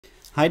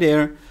Hi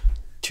there.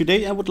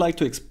 Today I would like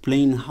to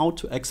explain how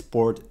to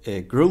export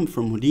a groom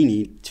from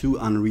Houdini to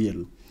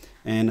Unreal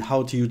and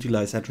how to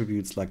utilize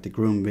attributes like the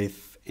groom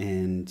width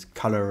and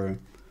color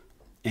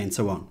and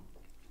so on.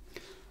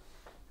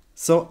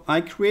 So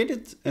I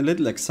created a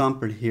little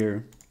example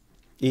here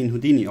in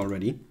Houdini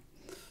already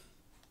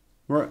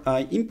where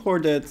I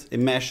imported a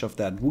mesh of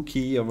that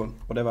Wookiee or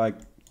whatever I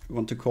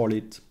want to call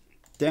it.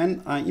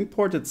 Then I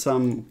imported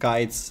some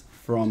guides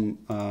from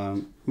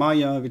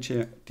Maya, which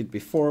I did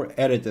before,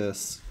 added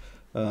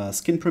a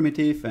skin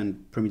primitive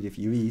and primitive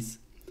UVs,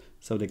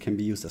 so they can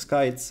be used as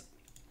guides.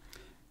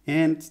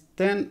 And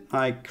then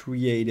I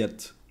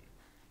created,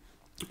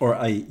 or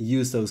I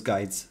used those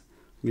guides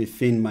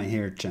within my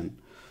hair gen.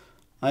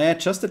 I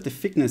adjusted the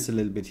thickness a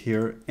little bit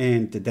here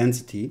and the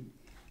density.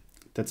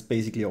 That's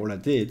basically all I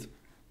did.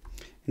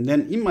 And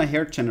then in my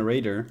hair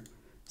generator,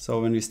 so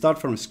when we start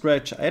from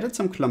scratch, I added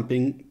some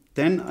clumping.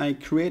 Then I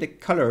create a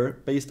color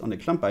based on the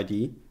clump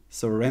ID.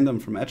 So random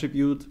from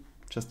attribute,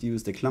 just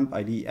use the clump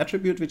ID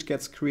attribute, which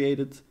gets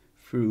created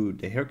through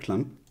the hair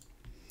clump.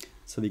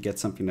 So we get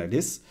something like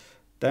this.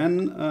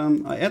 Then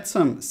I add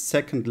some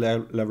second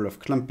level of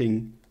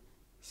clumping.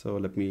 So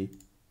let me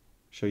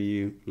show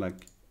you,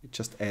 like it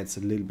just adds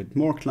a little bit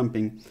more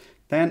clumping.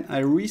 Then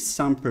I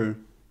resample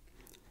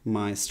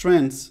my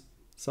strands.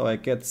 So I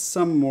get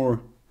some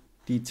more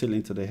detail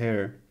into the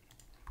hair.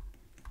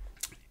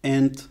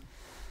 And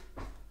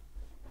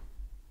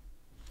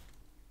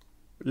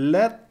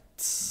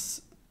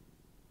let's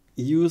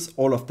use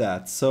all of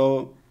that.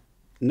 So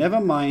never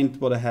mind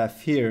what I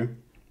have here.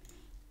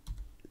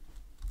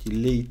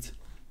 Delete.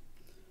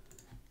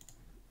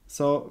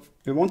 So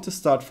we want to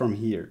start from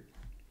here.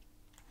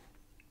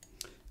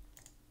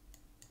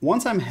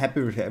 Once I'm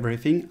happy with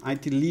everything, I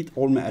delete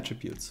all my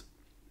attributes.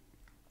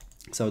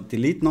 So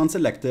delete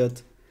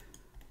non-selected.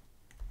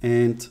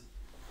 And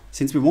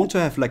since we want to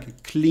have like a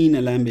clean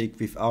alembic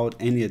without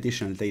any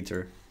additional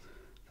data,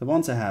 so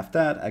once I have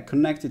that, I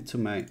connect it to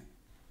my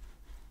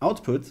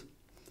output,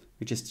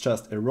 which is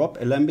just a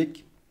ROP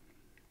alembic.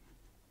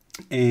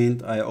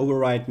 And I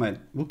override my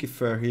Wookiee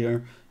fur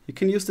here. You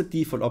can use the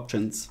default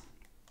options.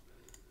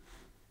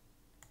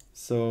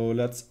 So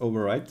let's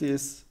override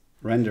this,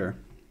 render.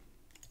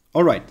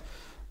 All right,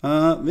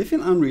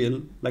 within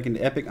Unreal, like in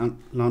the Epic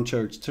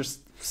launcher, just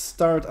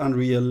start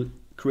Unreal,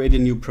 create a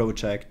new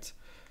project.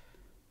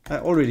 I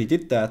already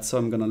did that, so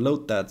I'm gonna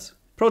load that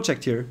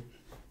project here.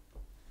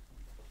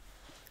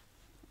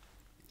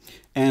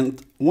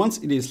 And once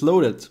it is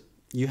loaded,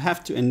 you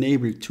have to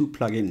enable two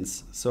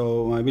plugins.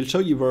 So I will show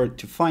you where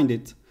to find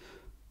it.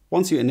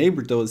 Once you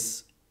enable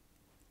those,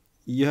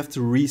 you have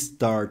to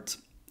restart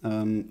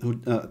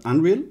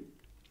Unreal.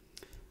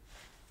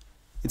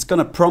 It's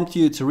gonna prompt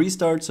you to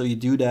restart, so you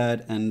do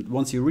that. And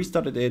once you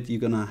restarted it,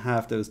 you're gonna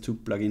have those two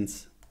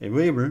plugins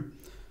available.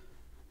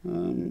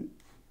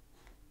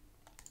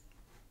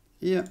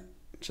 Yeah,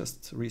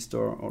 just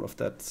restore all of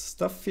that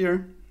stuff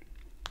here.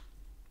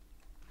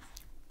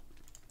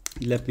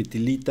 Let me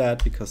delete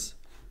that because,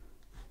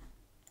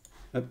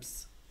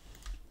 oops,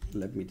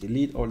 let me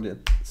delete all the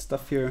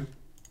stuff here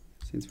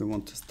since we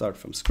want to start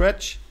from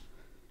scratch.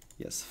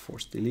 Yes,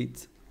 force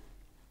delete.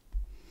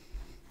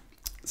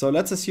 So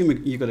let's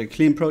assume you got a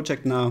clean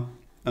project now.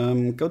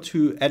 Go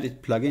to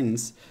edit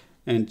plugins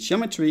and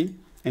geometry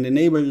and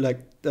enable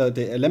like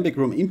the Alembic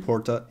Groom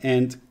importer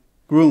and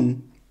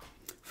groom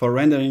for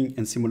rendering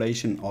and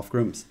simulation of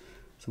grooms.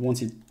 So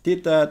once you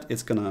did that,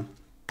 it's gonna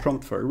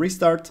prompt for a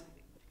restart.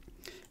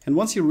 And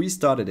once you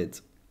restarted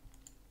it,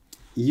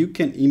 you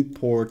can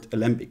import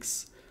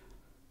alembics.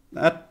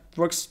 That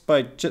works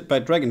by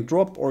drag and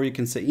drop, or you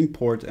can say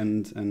import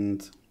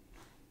and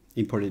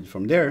import it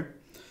from there.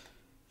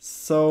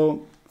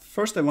 So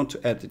first I want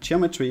to add the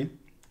geometry.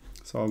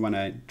 So when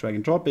I drag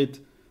and drop it,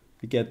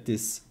 we get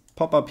this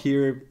pop-up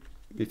here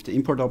with the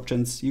import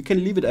options. You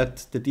can leave it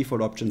at the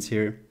default options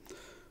here.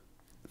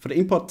 For the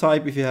import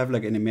type, if you have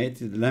like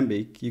animated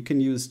alembic, you can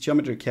use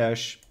geometry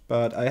cache,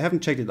 but I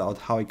haven't checked it out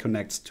how it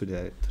connects to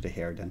the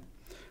hair then.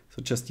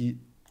 So just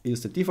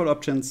use the default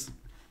options.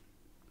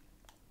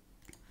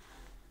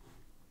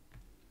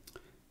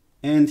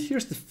 And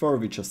here's the fur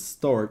we just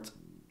stored,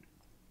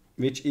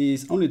 which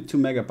is only 2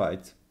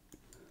 MB.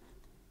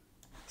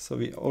 So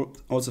we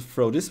also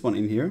throw this one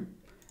in here,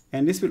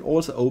 and this will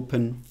also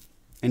open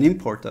an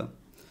importer.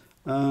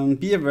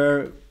 Be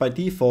aware, by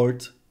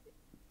default,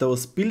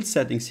 those build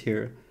settings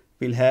here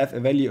will have a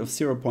value of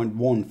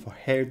 0.1 for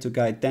hair to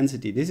guide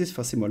density. This is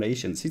for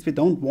simulation. Since we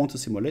don't want to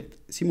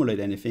simulate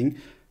anything,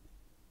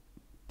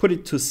 put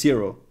it to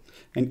 0.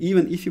 And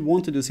even if you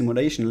want to do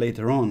simulation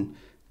later on,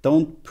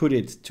 don't put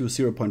it to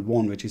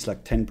 0.1, which is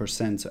like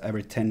 10%. So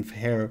every 10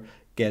 hair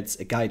gets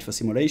a guide for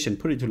simulation.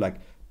 Put it to like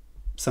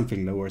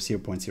something lower,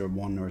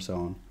 0.01 or so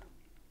on.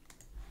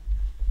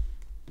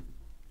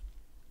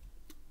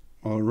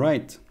 All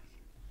right.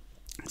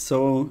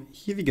 So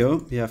here we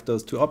go. We have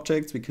those two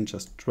objects. We can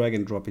just drag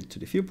and drop it to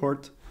the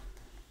viewport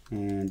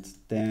and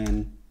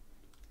then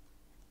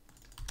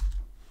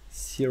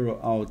zero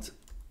out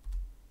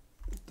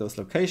those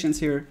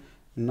locations here.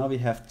 And now we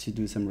have to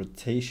do some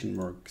rotation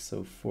work.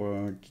 So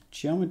for the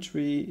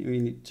geometry, we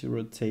need to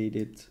rotate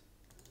it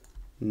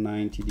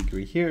 90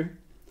 degrees here.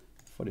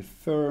 For the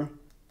fur,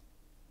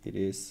 it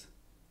is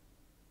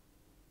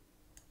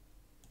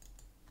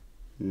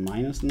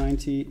minus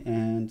 90,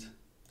 and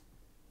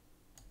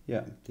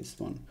yeah, this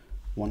one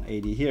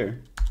 180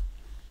 here.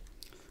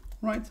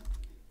 Right.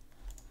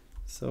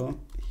 So,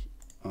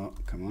 oh,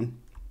 come on.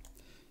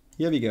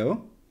 Here we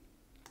go.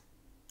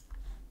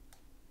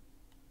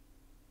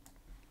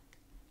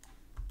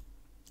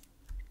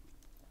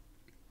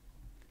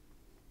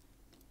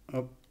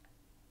 Oh,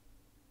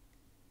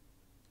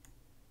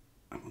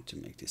 I want to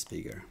make this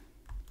bigger.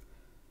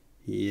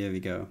 Here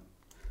we go.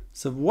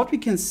 So what we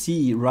can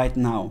see right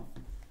now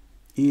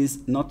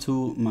is not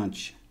too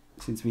much,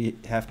 since we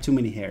have too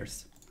many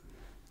hairs.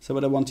 So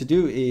what I want to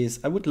do is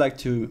I would like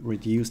to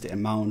reduce the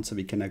amount so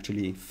we can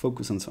actually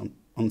focus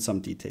on some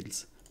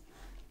details.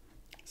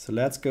 So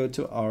let's go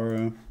to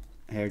our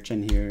hair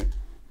chain here,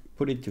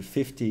 put it to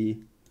 50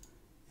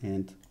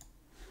 and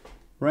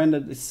render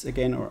this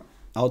again, or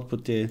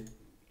output the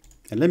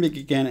alembic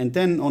again, and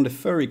then on the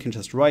fur you can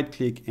just right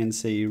click and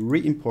say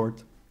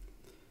re-import,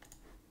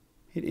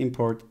 hit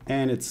import,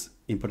 and it's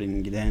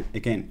importing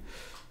again.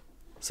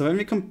 So when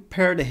we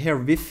compare the hair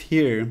width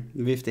here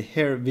with the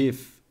hair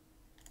width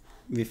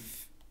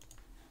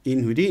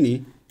in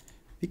Houdini,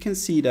 we can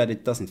see that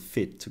it doesn't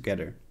fit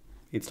together.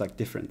 It's like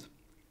different,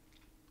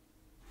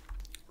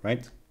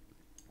 right?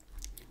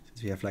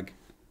 Since we have like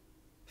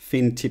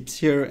thin tips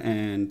here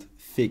and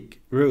thick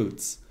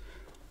roots.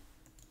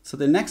 So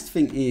the next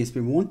thing is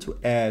we want to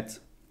add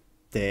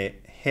the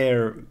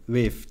hair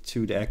width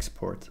to the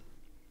export.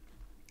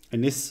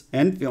 And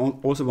we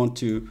also want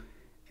to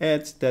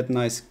add that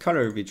nice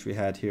color which we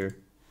had here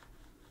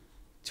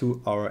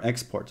to our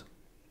export.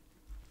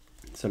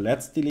 So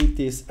let's delete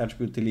this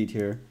attribute delete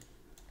here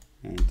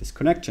and this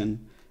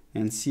connection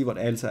and see what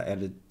else I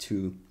added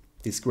to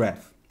this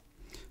graph.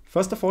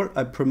 First of all,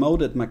 I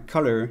promoted my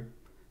color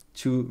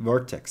to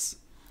vertex.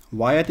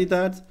 Why I did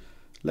that?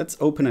 Let's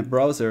open a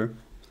browser,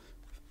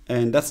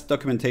 and that's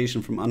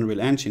documentation from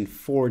Unreal Engine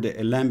for the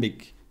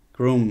alembic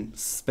groom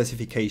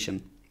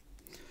specification.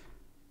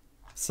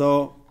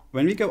 So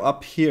when we go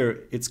up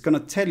here, it's gonna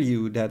tell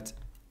you that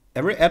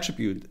every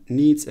attribute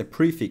needs a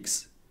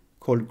prefix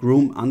called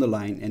groom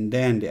underline and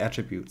then the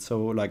attribute.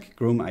 So like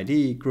groom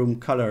ID, groom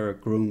color,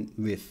 groom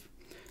width.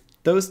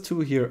 Those two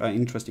here are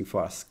interesting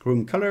for us,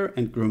 groom color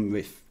and groom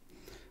width.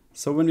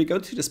 So when we go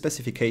to the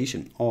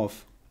specification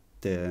of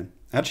the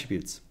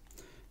attributes,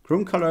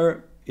 groom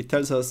color, it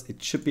tells us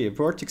it should be a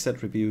vertex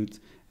attribute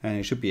and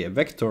it should be a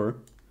vector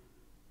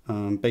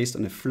based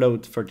on a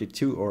float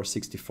 32 or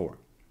 64.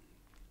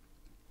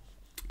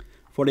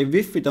 For the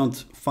width, we don't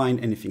find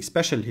anything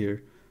special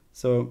here.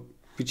 So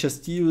we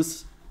just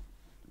use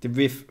the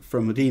width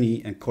from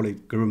Houdini and call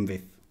it groom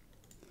width.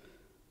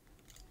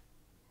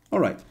 All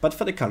right, but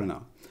for the color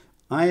now,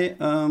 I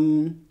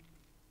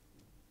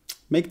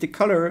make the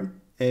color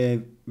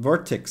a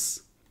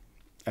vertex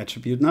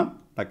attribute now,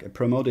 like I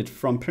promoted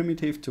from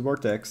primitive to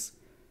vertex.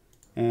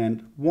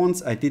 And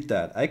once I did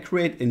that, I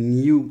create a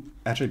new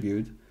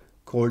attribute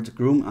called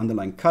groom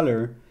underline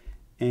color,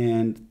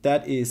 and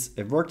that is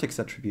a vertex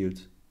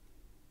attribute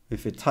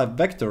with a type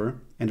vector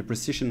and a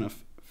precision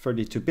of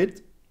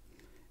 32-bit.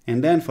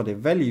 And then for the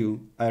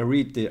value, I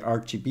read the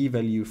RGB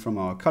value from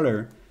our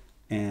color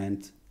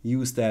and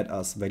use that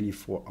as value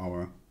for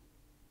our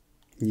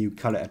new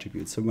color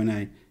attribute. So when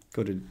I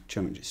go to the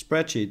geometry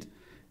spreadsheet,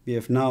 we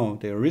have now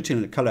the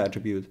original color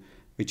attribute,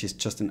 which is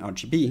just an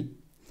RGB.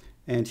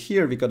 And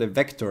here we got a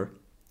vector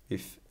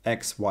with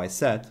X, Y,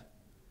 Z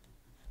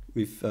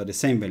with the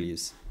same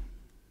values.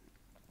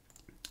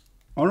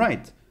 All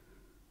right.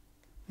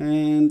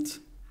 And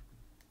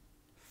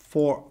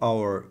for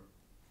our,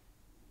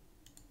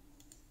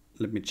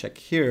 let me check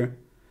here.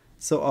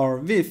 So our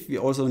width, we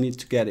also need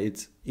to get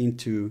it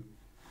into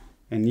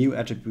a new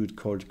attribute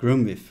called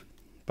groom width,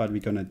 but we're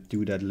gonna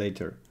do that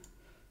later.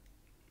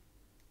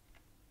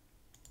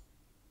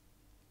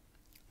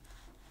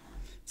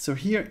 So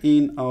here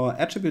in our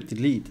attribute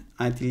delete,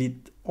 I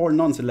delete all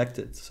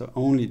non-selected. So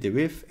only the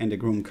width and the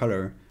groom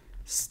color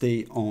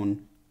stay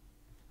on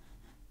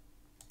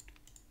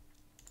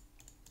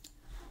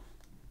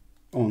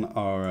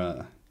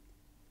our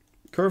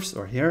curves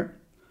or hair.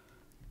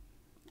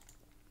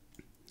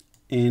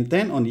 And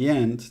then on the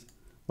end,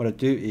 what I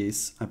do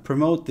is I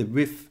promote the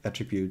width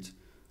attribute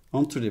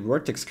onto the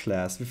vertex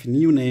class with a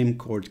new name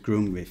called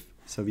groom width.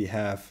 So we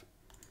have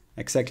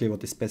exactly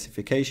what the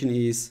specification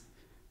is,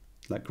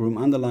 like groom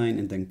underline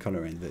and then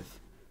color and width.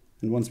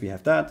 And once we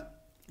have that,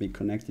 we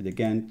connect it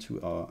again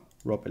to our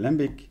Rob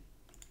Alembic,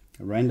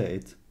 render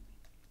it,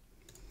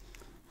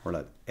 or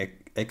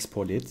like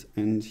export it.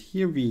 And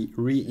here we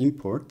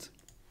re-import.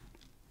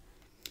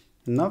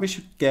 And now we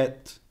should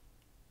get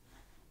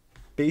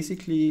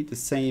basically the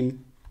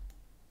same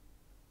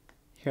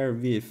hair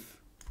width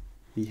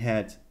we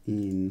had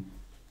in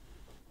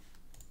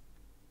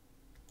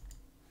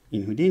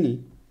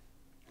Houdini,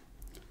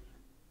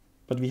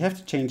 but we have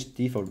to change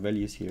default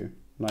values here.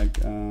 Like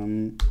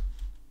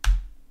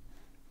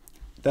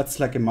that's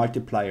like a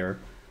multiplier.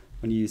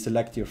 When you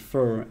select your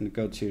fur and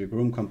go to the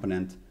groom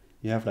component,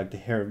 you have like the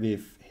hair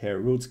width, hair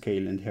root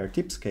scale, and hair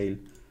tip scale.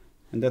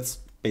 And that's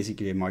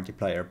basically a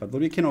multiplier. But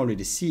what we can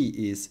already see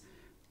is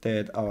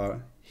that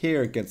our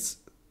hair gets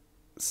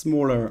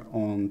smaller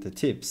on the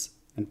tips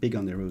and big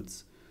on the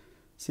roots.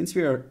 Since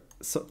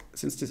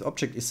this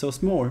object is so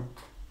small,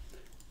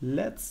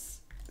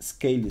 let's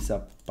scale this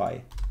up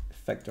by a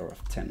factor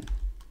of 10.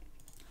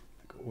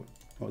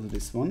 Also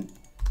this one.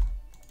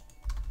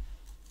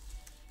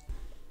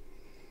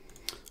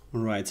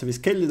 All right, so we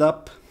scaled it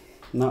up.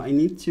 Now I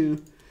need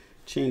to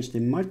change the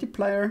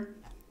multiplier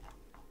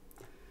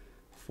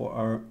for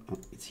our,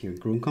 it's here,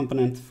 groom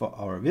component, for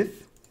our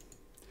width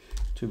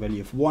to a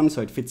value of 1,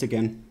 so it fits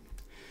again.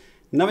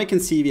 Now we can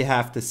see we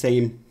have the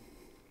same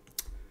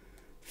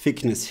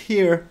thickness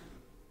here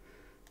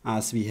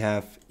as we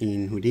have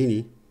in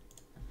Houdini.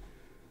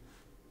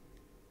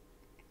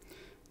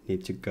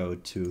 Need to go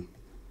to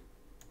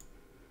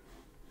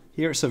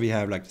here, so we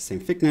have like the same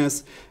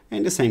thickness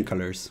and the same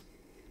colors.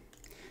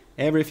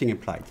 Everything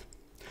applied.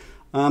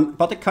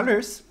 But the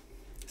colors,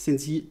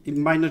 since it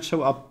might not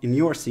show up in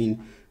your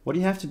scene, what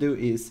you have to do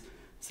is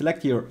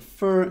select your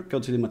fur, go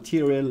to the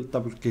material,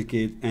 double click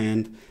it,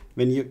 and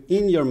when you're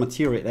in your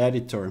material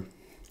editor,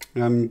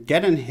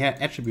 get an hair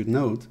attribute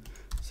node,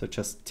 so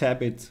just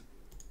tab it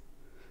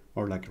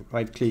or like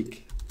right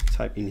click,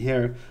 type in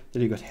hair,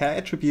 then you got hair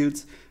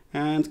attributes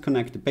and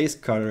connect the base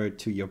color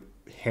to your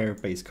hair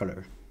base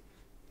color.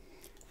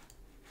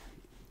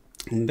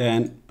 And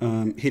then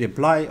hit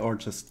apply or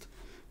just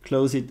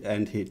close it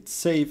and hit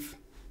save.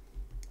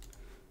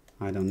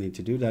 I don't need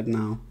to do that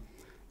now.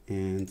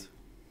 And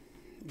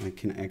I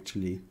can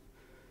actually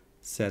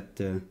set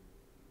the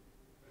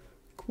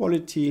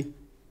quality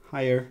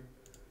higher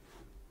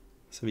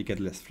so we get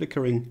less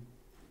flickering.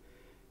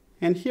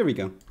 And here we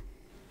go.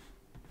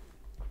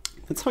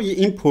 That's how you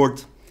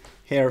import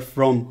hair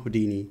from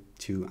Houdini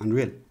to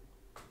Unreal.